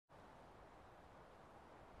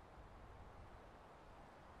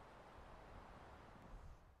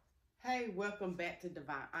Hey, welcome back to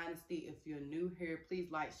Divine Honesty. If you're new here, please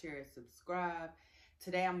like, share, and subscribe.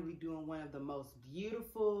 Today I'm going to be doing one of the most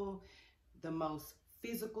beautiful, the most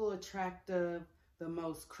physical attractive, the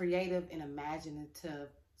most creative and imaginative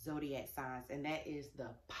zodiac signs, and that is the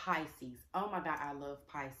Pisces. Oh my God, I love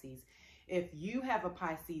Pisces. If you have a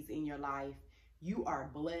Pisces in your life, you are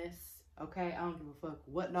blessed. Okay, I don't give a fuck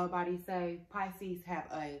what nobody say. Pisces have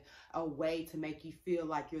a way to make you feel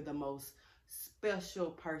like you're the most special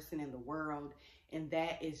person in the world, and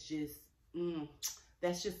that is just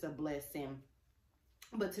that's just a blessing.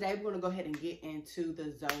 But today we're going to go ahead and get into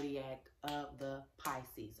the zodiac of the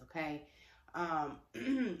Pisces. Okay,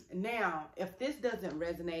 now if this doesn't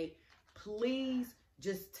resonate, please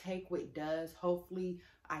just take what does. Hopefully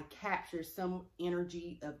I capture some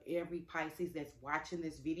energy of every Pisces that's watching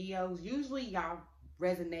this video. Usually y'all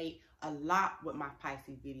resonate a lot with my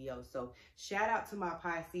Pisces videos. So shout out to my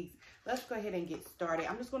Pisces. Let's go ahead and get started.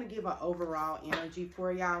 I'm just going to give an overall energy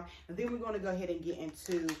for y'all, and then we're going to go ahead and get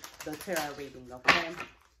into the tarot reading, okay?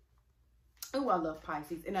 Oh, I love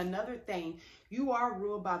Pisces. And another thing, you are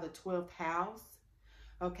ruled by the 12th house,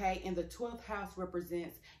 okay? And the 12th house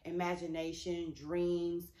represents imagination,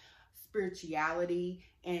 dreams, spirituality.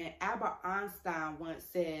 And Albert Einstein once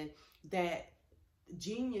said that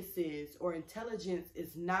geniuses or intelligence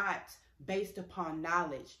is not based upon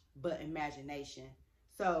knowledge, but imagination.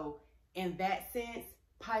 So in that sense,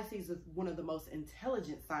 Pisces is one of the most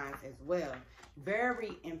intelligent signs as well.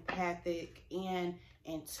 Very empathic and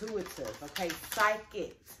intuitive, okay?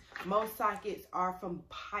 Psychics. Most psychics are from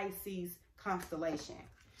Pisces constellation.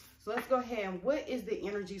 So let's go ahead. And what is the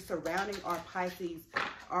energy surrounding our Pisces?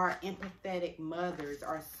 Our empathetic mothers,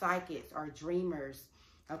 our psychics, our dreamers.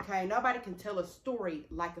 Okay, nobody can tell a story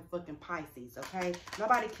like a fucking Pisces, okay?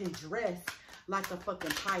 Nobody can dress like a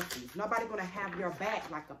fucking Pisces. Nobody gonna have your back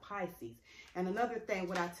like a Pisces. And another thing,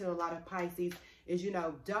 what I tell a lot of Pisces is, you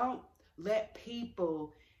know, don't let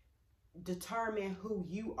people determine who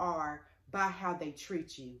you are by how they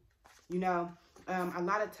treat you. You know, a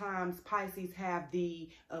lot of times Pisces have the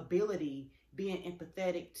ability, being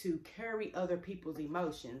empathetic, to carry other people's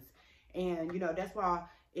emotions. And, you know, that's why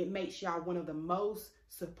it makes y'all one of the most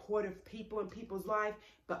supportive people in people's life,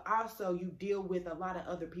 but also you deal with a lot of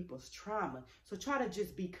other people's trauma. So try to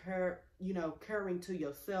just be caring to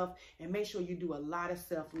yourself, and make sure you do a lot of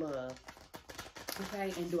self-love,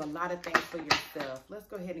 okay, and do a lot of things for yourself. Let's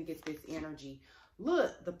go ahead and get this energy.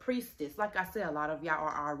 Look, the Priestess. Like I said, a lot of y'all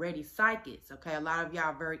are already psychics, okay? A lot of y'all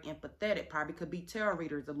are very empathetic, probably could be tarot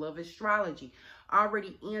readers that love astrology,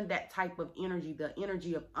 already in that type of energy, the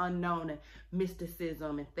energy of unknown and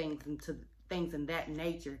mysticism and things in that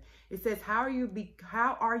nature. It says, how are you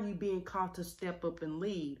being called to step up and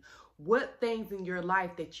lead? What things in your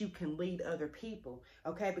life that you can lead other people,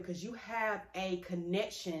 okay? Because you have a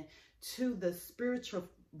connection to the spiritual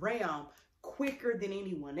realm quicker than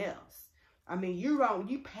anyone else. I mean, you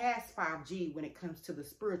pass 5G when it comes to the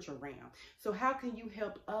spiritual realm. So how can you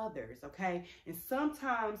help others, okay? And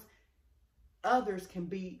sometimes others can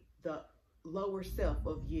be the lower self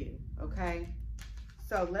of you, okay?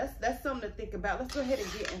 So that's something to think about. Let's go ahead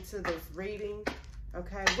and get into this reading,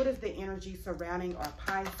 okay? What is the energy surrounding our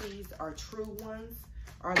Pisces, our true ones,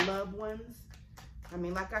 our loved ones? I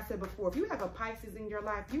mean, like I said before, if you have a Pisces in your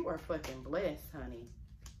life, you are fucking blessed, honey.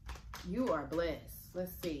 You are blessed.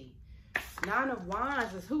 Let's see. 9 of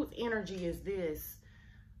Wands is, whose energy is this?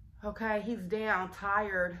 Okay, he's down,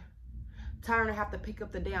 tired to have to pick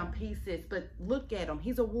up the damn pieces. But look at him.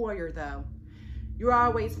 He's a warrior, though. You're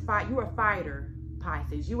always you're a fighter,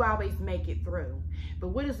 Pisces. You always make it through. But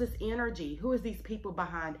what is this energy? Who is these people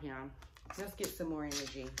behind him? Let's get some more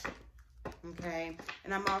energy. Okay,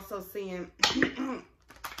 and I'm also seeing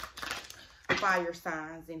fire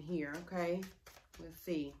signs in here. Okay, let's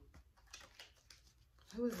see.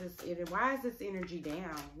 Who is this? Why is this energy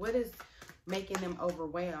down? What is making them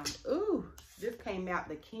overwhelmed? Ooh, this came out,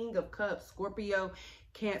 the King of Cups, Scorpio,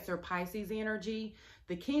 Cancer, Pisces energy.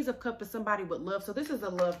 The Kings of Cups is somebody with love. So this is a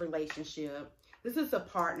love relationship. This is a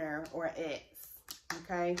partner or ex.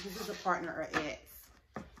 Okay, this is a partner or ex.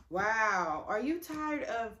 Wow, are you tired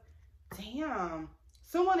of, damn,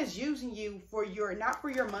 someone is using you for your, not for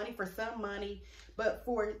your money, for some money, but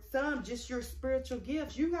for some, just your spiritual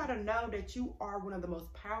gifts. You got to know that you are one of the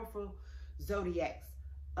most powerful zodiacs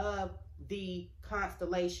of the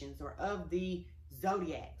constellations or of the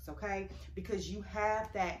zodiacs, okay? Because you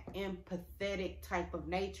have that empathetic type of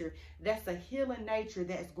nature. That's a healing nature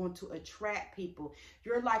that's going to attract people.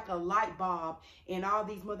 You're like a light bulb, and all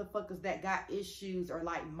these motherfuckers that got issues are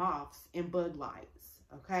like moths and bug lights,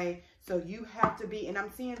 Okay, so you have to be, and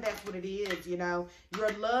I'm seeing that's what it is, you know.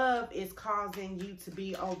 Your love is causing you to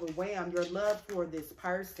be overwhelmed. Your love for this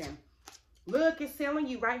person. Look, it's telling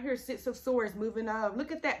you right here, Six of Swords moving up.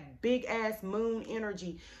 Look at that big ass moon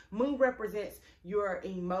energy. Moon represents your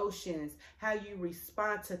emotions, how you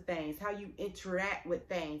respond to things, how you interact with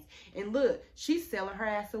things. And look, she's selling her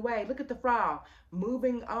ass away. Look at the frog,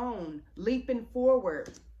 moving on, leaping forward.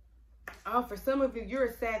 Oh, for some of you,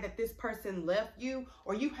 you're sad that this person left you,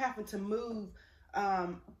 or you happen to move,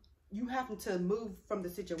 from the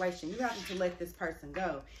situation. You happen to let this person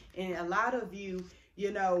go. And a lot of you,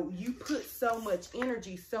 you know, you put so much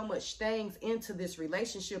energy, so much things into this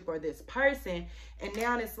relationship or this person. And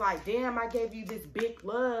now it's like, damn, I gave you this big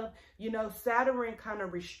love. You know, Saturn kind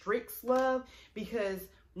of restricts love because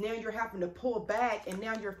now you're having to pull back, and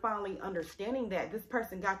now you're finally understanding that this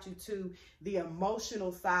person got you to the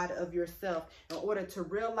emotional side of yourself in order to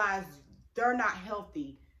realize they're not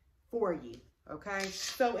healthy for you, okay?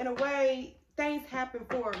 So in a way, things happen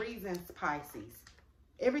for a reason, Pisces.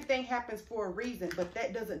 Everything happens for a reason, but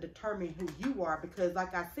that doesn't determine who you are, because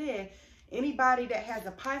like I said, anybody that has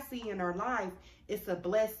a Pisces in their life, it's a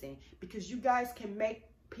blessing, because you guys can make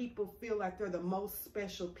people feel like they're the most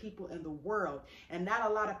special people in the world, and not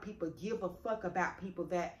a lot of people give a fuck about people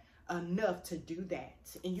that enough to do that,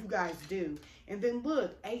 and you guys do. And then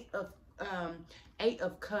look, Eight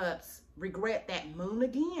of Cups, regret that moon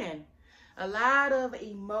again. A lot of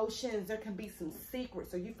emotions. There can be some secrets,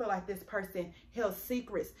 so you feel like this person held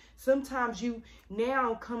secrets. Sometimes you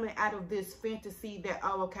now coming out of this fantasy that,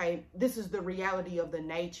 oh, okay, this is the reality of the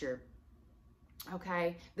nature.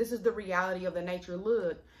 Okay, this is the reality of the nature.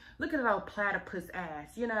 Look at that old platypus ass,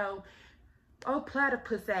 you know, old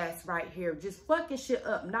platypus ass right here, just fucking shit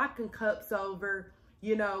up, knocking cups over.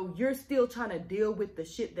 You know, you're still trying to deal with the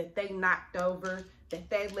shit that they knocked over, that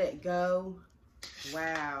they let go.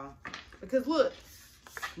 Wow. Because look,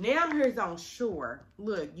 now here's on shore.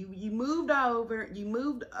 Look, you moved over, you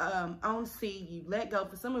moved on sea, you let go.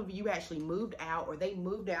 For some of you actually moved out, or they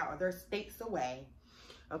moved out, or they're states away.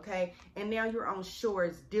 Okay, and now you're on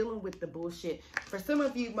shores dealing with the bullshit. For some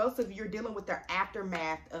of you, most of you are dealing with the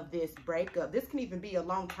aftermath of this breakup. This can even be a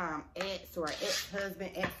long time ex or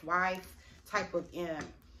ex-husband, ex-wife type of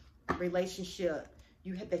relationship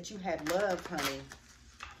that you had loved, honey.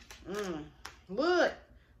 Look,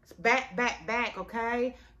 it's back,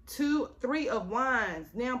 okay? 2, 3 of Wands.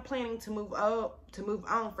 Now planning to move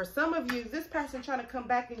on. For some of you, this person trying to come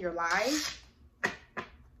back in your life.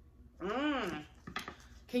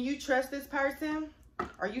 Can you trust this person?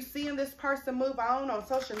 Are you seeing this person move on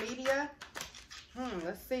social media?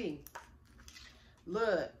 Let's see.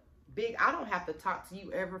 Look, big, I don't have to talk to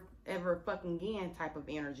you ever fucking again type of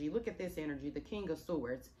energy. Look at this energy, the King of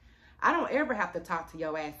Swords. I don't ever have to talk to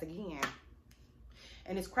your ass again.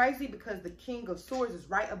 And it's crazy because the King of Swords is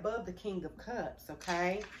right above the King of Cups,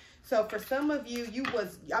 okay? So for some of you, you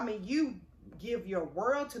give your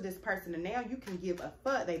world to this person, and now you can give a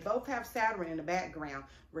fuck. They both have Saturn in the background,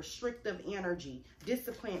 restrictive energy,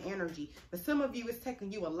 disciplined energy. But some of you, it's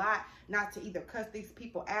taking you a lot not to either cuss these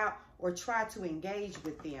people out or try to engage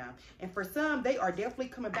with them. And for some, they are definitely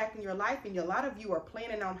coming back in your life, and a lot of you are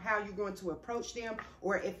planning on how you're going to approach them,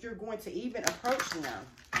 or if you're going to even approach them.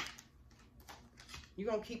 You're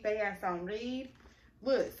going to keep their ass on read.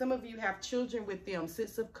 Look, some of you have children with them.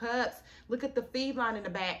 Six of Cups. Look at the feline in the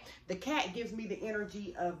back. The cat gives me the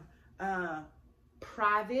energy of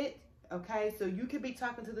private. Okay, so you could be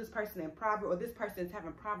talking to this person in private, or this person is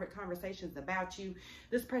having private conversations about you.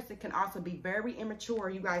 This person can also be very immature.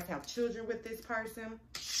 You guys have children with this person.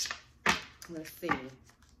 Let's see.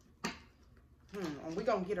 And we're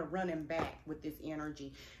going to get a running back with this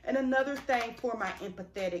energy. And another thing for my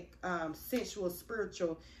empathetic, sensual,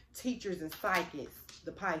 spiritual teachers and psychics,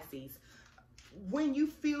 the Pisces, when you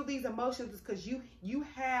feel these emotions, it's because you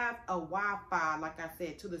have a Wi-Fi, like I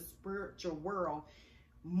said, to the spiritual world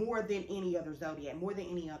more than any other zodiac, more than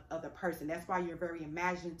any other person. That's why you're very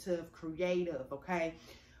imaginative, creative, okay?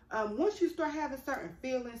 Once you start having certain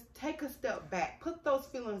feelings, take a step back. Put those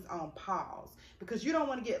feelings on pause, because you don't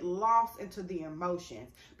want to get lost into the emotions,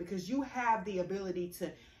 because you have the ability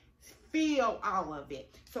to feel all of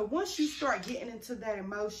it. So once you start getting into that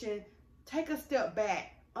emotion, take a step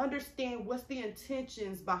back. Understand what's the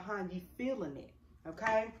intentions behind you feeling it,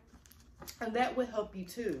 okay? And that will help you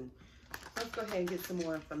too. Let's go ahead and get some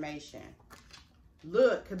more information.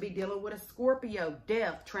 Look, could be dealing with a Scorpio,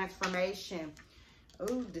 death, transformation.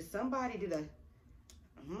 Oh,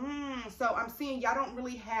 so I'm seeing y'all don't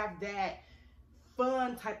really have that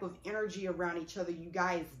fun type of energy around each other. You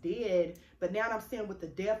guys did, but now I'm seeing with the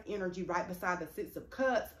death energy right beside the Six of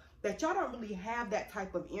Cups, that y'all don't really have that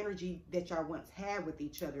type of energy that y'all once had with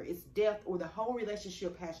each other. It's death, or the whole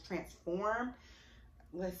relationship has transformed.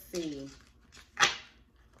 Let's see.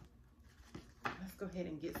 Let's go ahead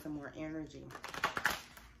and get some more energy.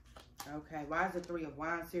 Okay, why is the 3 of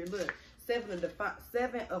Wands here? Look, 7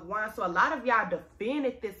 of Wands. So a lot of y'all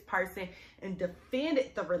defended this person and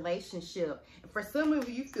defended the relationship. And for some of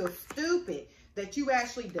you feel stupid that you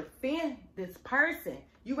actually defend this person.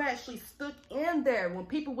 You actually stood in there when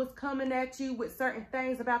people was coming at you with certain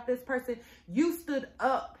things about this person. You stood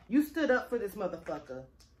up. You stood up for this motherfucker.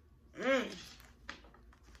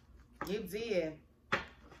 You did.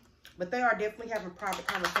 But they are definitely having private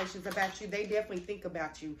conversations about you. They definitely think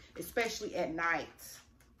about you, especially at night.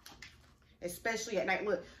 Especially at night.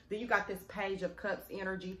 Look, then you got this Page of Cups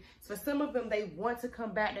energy. So for some of them, they want to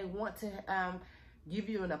come back. They want to give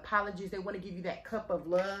you an apology. They want to give you that cup of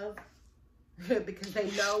love because they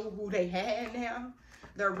know who they had now.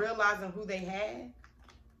 They're realizing who they had.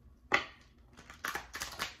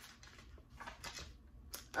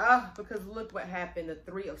 Because look what happened. The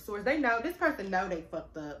 3 of Swords. They know. This person know they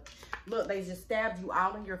fucked up. Look, they just stabbed you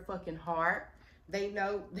all in your fucking heart. They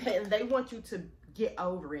know. They want you to get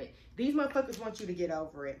over it. These motherfuckers want you to get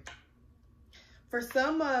over it. For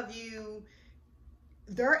some of you,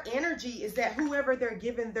 their energy is that whoever they're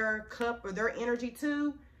giving their cup or their energy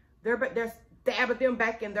to, they're stabbing them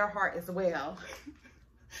back in their heart as well.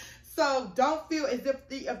 So don't feel as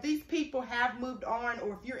if these people have moved on,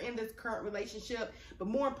 or if you're in this current relationship, but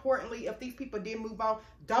more importantly, if these people did move on,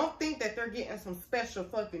 don't think that they're getting some special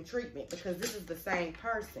fucking treatment, because this is the same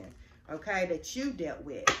person, okay, that you dealt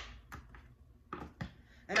with.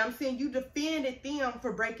 And I'm saying you defended them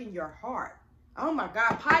for breaking your heart. Oh my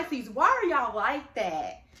God, Pisces, why are y'all like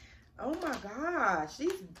that? Oh my gosh,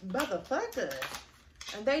 these motherfuckers.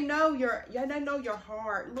 And they know they know your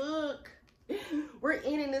heart. Look. We're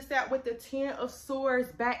ending this out with the 10 of Swords,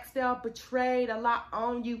 backstab, betrayed, a lot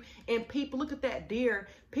on you. And people, look at that deer.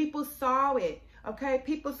 People saw it, okay?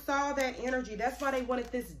 People saw that energy. That's why they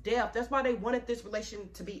wanted this death. That's why they wanted this relation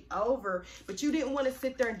to be over. But you didn't want to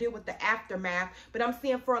sit there and deal with the aftermath. But I'm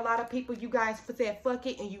saying for a lot of people, you guys said fuck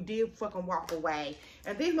it, and you did fucking walk away.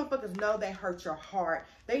 And these motherfuckers know they hurt your heart.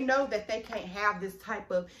 They know that they can't have this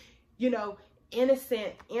type of, you know,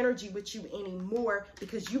 innocent energy with you anymore,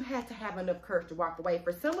 because you had to have enough courage to walk away.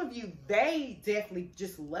 For some of you, they definitely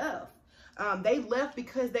just left. They left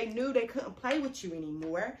because they knew they couldn't play with you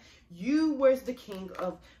anymore. You was the King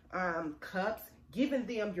of Cups, giving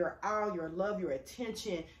them your all, your love, your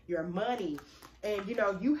attention, your money. And, you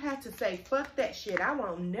know, you had to say, fuck that shit. I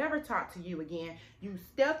won't never talk to you again. You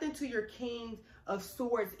stepped into your King of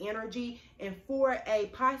Swords energy, and for a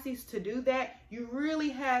Pisces to do that, you really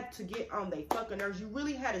had to get on their fucking nerves. You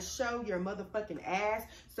really had to show your motherfucking ass.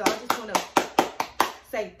 So I just want to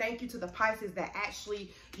say thank you to the Pisces that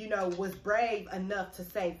actually, you know, was brave enough to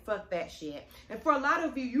say fuck that shit. And for a lot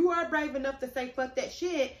of you, you are brave enough to say fuck that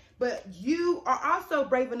shit, but you are also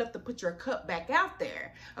brave enough to put your cup back out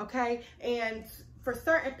there, okay? And for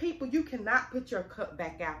certain people, you cannot put your cup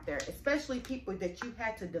back out there, especially people that you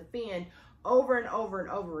had to defend over and over and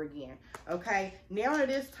over again, okay? Now it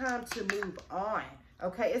is time to move on,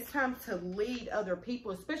 okay? It's time to lead other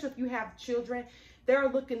people, especially if you have children. They're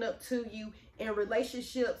looking up to you in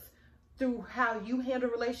relationships. Through how you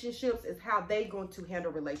handle relationships is how they're going to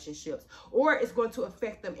handle relationships, or it's going to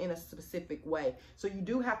affect them in a specific way. So you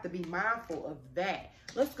do have to be mindful of that.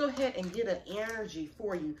 Let's go ahead and get an energy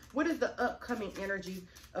for you. What is the upcoming energy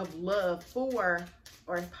of love for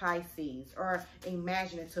or Pisces, or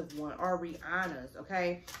imaginative one, or Rihanna's,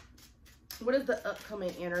 okay? What is the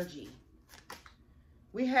upcoming energy?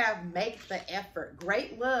 We have make the effort.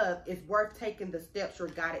 Great love is worth taking the steps you're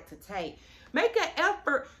guided to take. Make an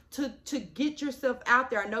effort to get yourself out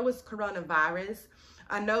there. I know it's coronavirus.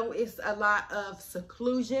 I know it's a lot of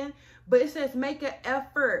seclusion, but it says make an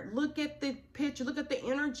effort. Look at the picture. Look at the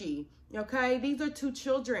energy, okay? These are 2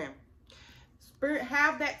 children. Spirit,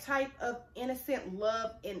 have that type of innocent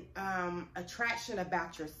love and attraction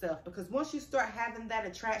about yourself, because once you start having that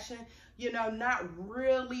attraction, you know, not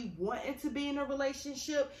really wanting to be in a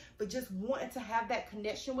relationship, but just wanting to have that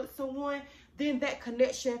connection with someone, then that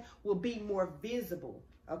connection will be more visible,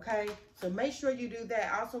 okay? So make sure you do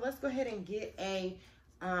that. Also, let's go ahead and get a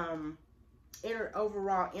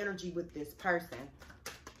overall energy with this person.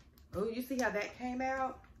 Oh, you see how that came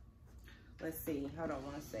out? Let's see. Hold on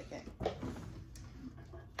 1 second.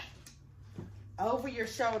 Over your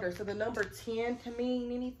shoulder. So the number 10 can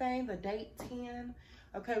mean anything. The date 10.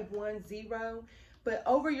 Okay, 10. But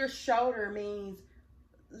over your shoulder means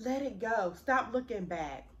let it go. Stop looking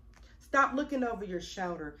back. Stop looking over your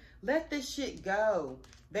shoulder. Let this shit go.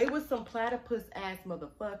 They were some platypus ass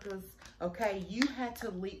motherfuckers, okay? You had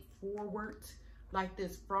to leap forward like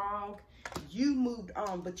this frog. You moved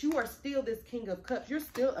on, but you are still this King of Cups. You're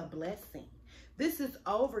still a blessing. This is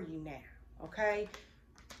over you now, okay?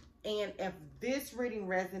 And if this reading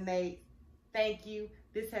resonates, thank you.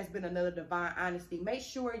 This has been another Divine Honesty. Make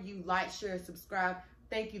sure you like, share, subscribe.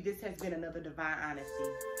 Thank you. This has been another Divine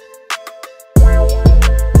Honesty.